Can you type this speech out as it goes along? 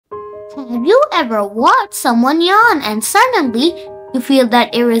Have you ever watched someone yawn and suddenly you feel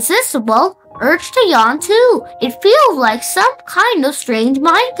that irresistible urge to yawn too? It feels like some kind of strange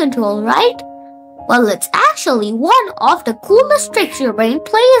mind control, right? Well, it's actually one of the coolest tricks your brain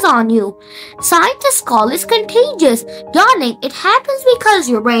plays on you. Scientists call it contagious. Yawning, it happens because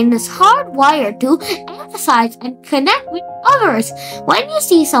your brain is hardwired to emphasize and connect with others. When you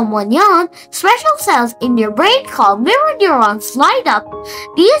see someone yawn, special cells in your brain called mirror neurons light up.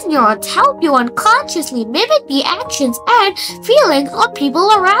 These neurons help you unconsciously mimic the actions and feelings of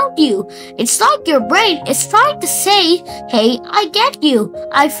people around you. It's like your brain is trying to say, "Hey, I get you.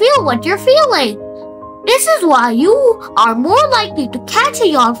 I feel what you're feeling." This is why you are more likely to catch a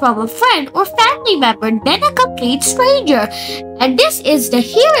yawn from a friend or family member than a complete stranger. And this is the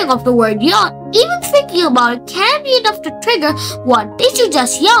hearing of the word yawn. Even thinking about it can be enough to trigger one. Did you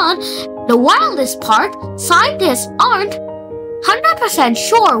just yawn? The wildest part, scientists aren't 100%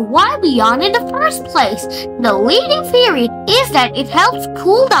 sure why we yawn in the first place. The leading theory is that it helps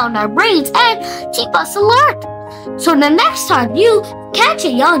cool down our brains and keep us alert. So the next time you catch a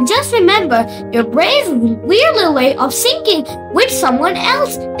yawn, just remember your brain's weird little way of syncing with someone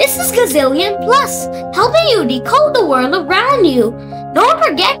else. This is Gazillion Plus, helping you decode the world around you. Don't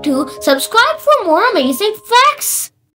forget to subscribe for more amazing facts.